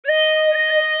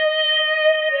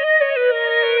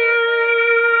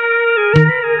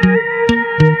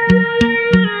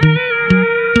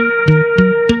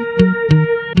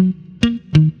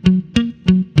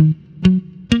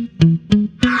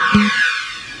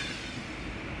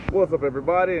What's up,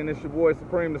 everybody? And it's your boy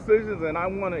Supreme Decisions, and I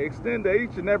want to extend to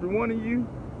each and every one of you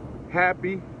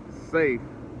happy, safe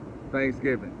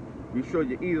Thanksgiving. Be sure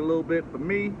you eat a little bit for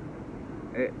me,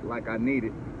 like I need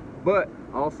it. But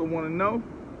I also want to know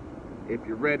if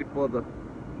you're ready for the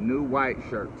new white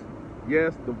shirts.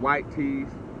 Yes, the white tees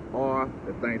are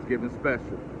the Thanksgiving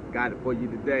special. Got it for you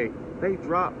today. They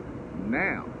drop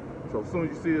now. So as soon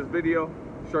as you see this video,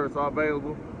 shirts are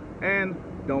available. And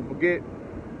don't forget,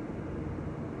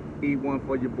 eat one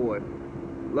for your boy.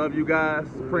 Love you guys.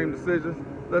 Supreme Decisions.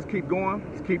 Let's keep going.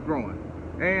 Let's keep growing.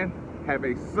 And have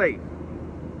a safe,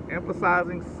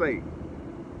 emphasizing safe,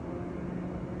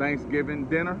 Thanksgiving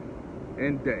dinner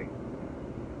and day.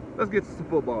 Let's get to some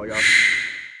football, y'all.